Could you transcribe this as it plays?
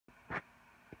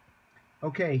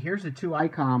Okay, here's the two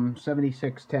Icom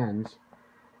 7610s.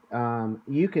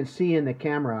 You can see in the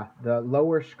camera the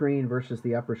lower screen versus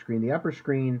the upper screen. The upper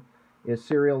screen is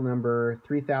serial number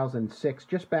 3006,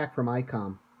 just back from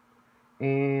Icom.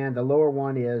 And the lower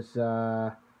one is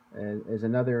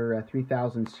another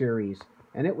 3000 series.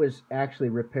 And it was actually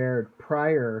repaired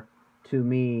prior to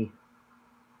me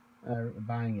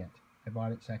buying it. I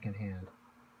bought it secondhand.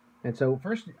 And so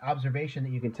first observation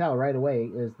that you can tell right away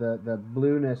is the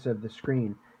blueness of the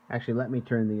screen. Actually, let me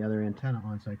turn the other antenna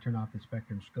on so I turn off the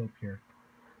spectrum scope here.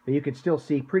 But you can still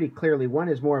see pretty clearly. One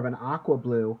is more of an aqua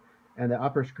blue, and the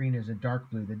upper screen is a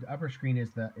dark blue. The upper screen is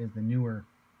the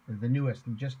newest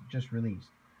and just released.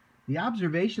 The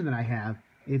observation that I have,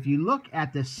 if you look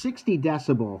at the 60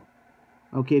 decibel,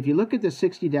 okay, if you look at the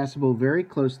 60 decibel very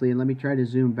closely, and let me try to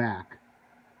zoom back,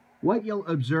 what you'll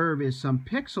observe is some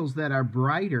pixels that are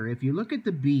brighter. If you look at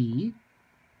the B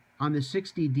on the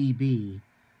 60 dB,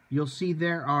 you'll see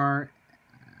there are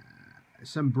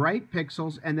some bright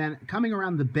pixels, and then coming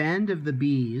around the bend of the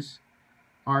Bs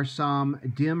are some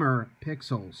dimmer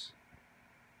pixels.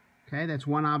 Okay, that's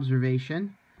one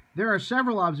observation. There are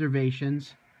several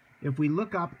observations. If we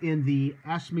look up in the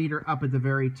S meter up at the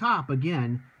very top,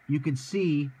 again, you could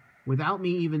see, without me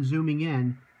even zooming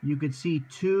in, you could see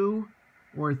 2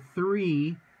 or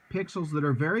 3 pixels that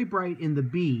are very bright in the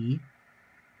B,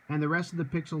 and the rest of the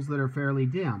pixels that are fairly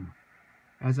dim.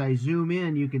 As I zoom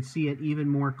in, you can see it even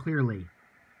more clearly.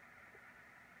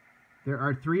 There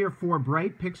are 3 or 4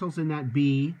 bright pixels in that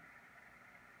B,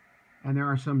 and there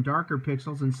are some darker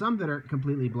pixels and some that are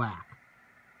completely black.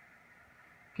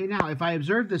 Okay, now if I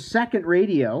observe the second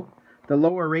radio, the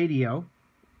lower radio,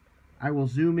 I will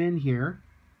zoom in here,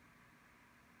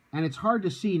 and it's hard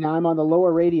to see. Now I'm on the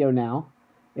lower radio now.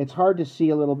 It's hard to see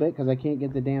a little bit because I can't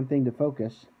get the damn thing to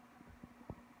focus.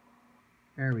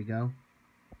 There we go.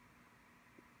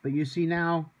 But you see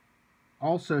now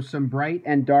also some bright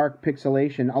and dark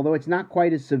pixelation, although it's not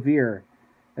quite as severe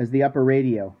as the upper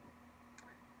radio.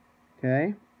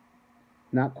 Okay?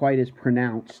 Not quite as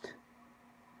pronounced.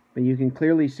 But you can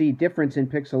clearly see difference in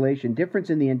pixelation, difference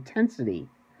in the intensity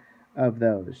of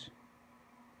those.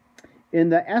 In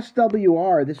the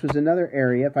SWR, this was another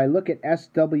area. If I look at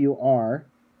SWR,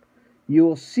 you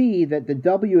will see that the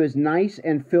W is nice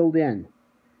and filled in.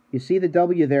 You see the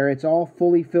W there, it's all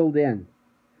fully filled in.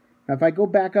 Now if I go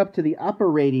back up to the upper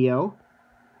radio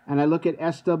and I look at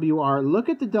SWR, look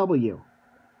at the W.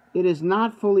 It is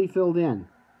not fully filled in.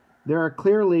 There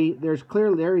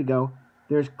you go.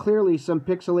 There's clearly some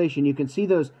pixelation. You can see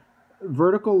those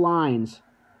vertical lines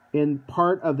in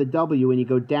part of the W. When you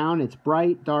go down, it's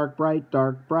bright, dark,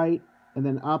 and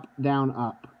then up, down,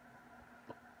 up.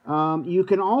 You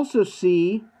can also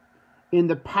see in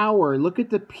the power, look at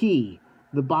the P.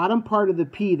 The bottom part of the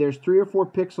P, there's 3 or 4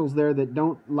 pixels there that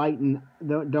don't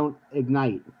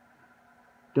ignite,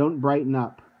 don't brighten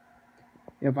up.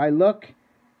 If I look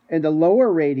in the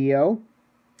lower radio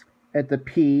at the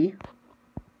P,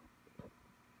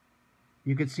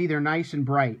 you can see they're nice and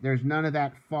bright. There's none of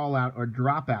that fallout or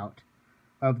dropout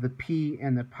of the P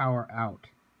and the power out.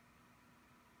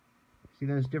 See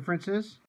those differences?